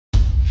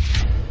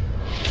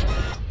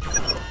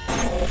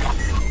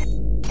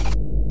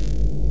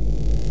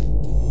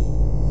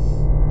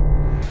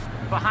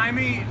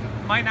behind me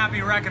might not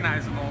be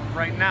recognizable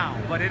right now,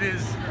 but it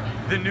is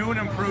the new and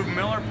improved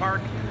Miller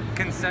Park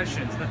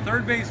concessions. The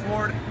third base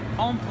ward,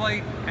 home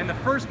plate, and the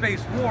first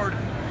base ward,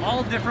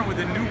 all different with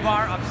a new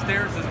bar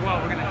upstairs as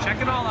well. We're gonna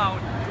check it all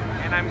out,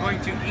 and I'm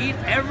going to eat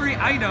every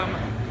item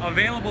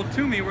available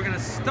to me. We're gonna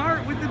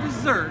start with the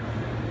dessert,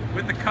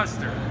 with the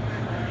custard.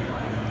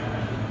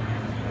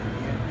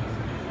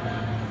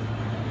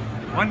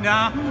 One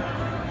down,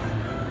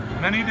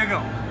 many to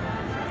go.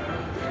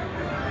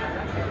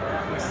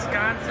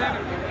 Wisconsin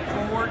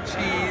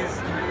 4-cheese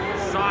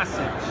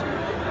sausage.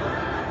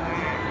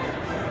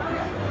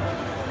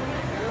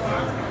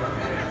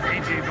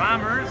 AJ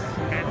Bombers.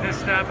 At this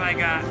stop, I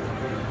got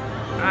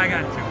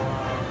two.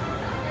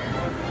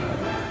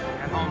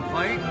 At home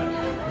plate,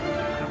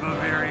 the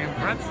Bavarian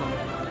pretzel.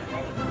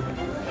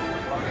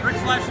 Rich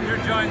Schlesinger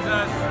joins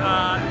us.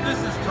 This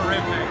is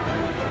terrific.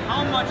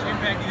 How much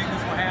impact do you think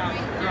this will have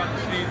throughout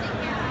the season?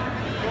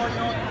 Well, you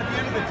know, at the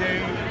end of the day,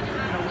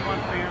 you know, we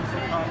want fans to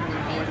come and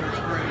enjoy their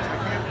experience. I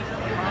can't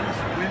promise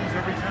wins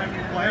every time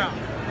you play,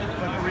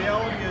 but the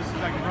reality is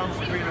I can promise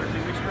a great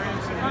team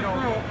experience. And you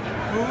know,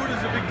 food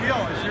is a big deal.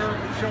 As you're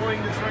showing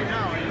this right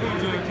now,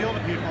 it's a big deal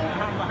to people.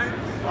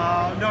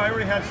 No, I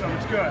already had some.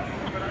 It's good.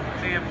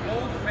 They have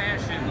old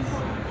fashions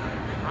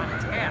on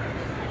tap.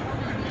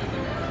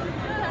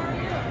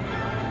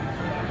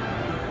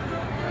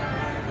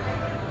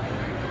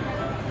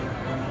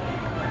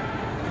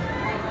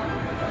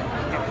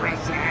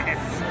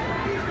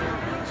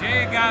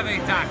 J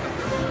Agave tacos.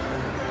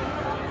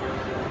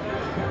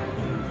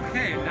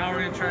 Okay, now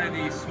we're gonna try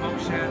the smoke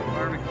shed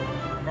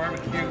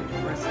barbecue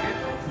brisket.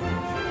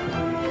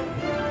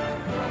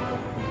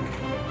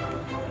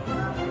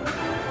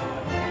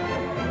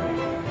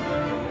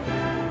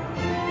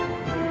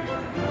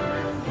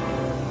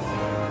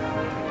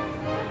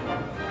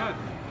 Good.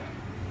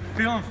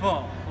 Feeling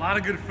full. A lot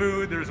of good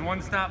food. There's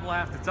one stop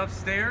left. It's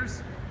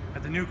upstairs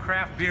at the new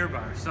craft beer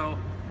bar. So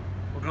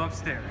we'll go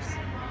upstairs.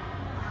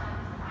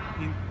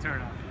 You can turn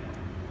it off.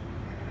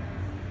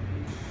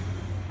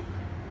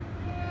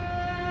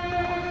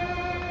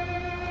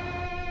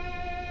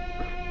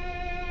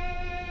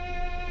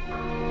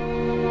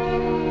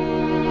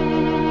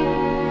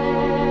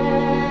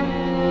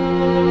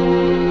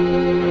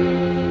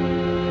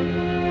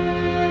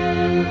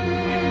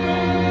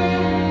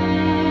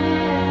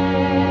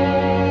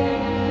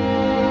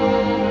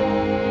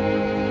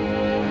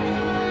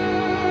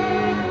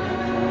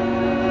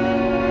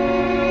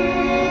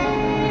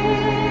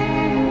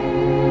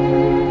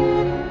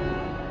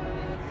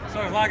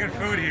 Good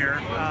food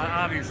here,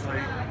 obviously.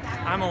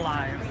 I'm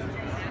alive.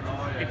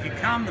 If you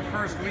come the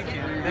first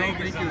weekend, thank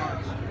you so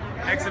much.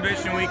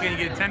 Exhibition weekend,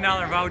 you get a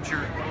 $10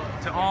 voucher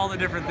to all the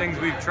different things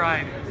we've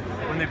tried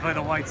when they play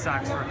the White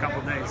Sox for a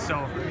couple days.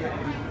 So,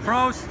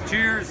 prost,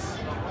 cheers,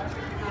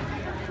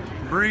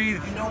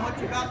 breathe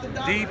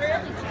deep,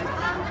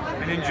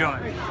 and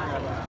enjoy.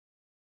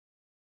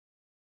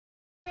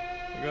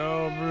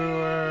 Go, Bruce.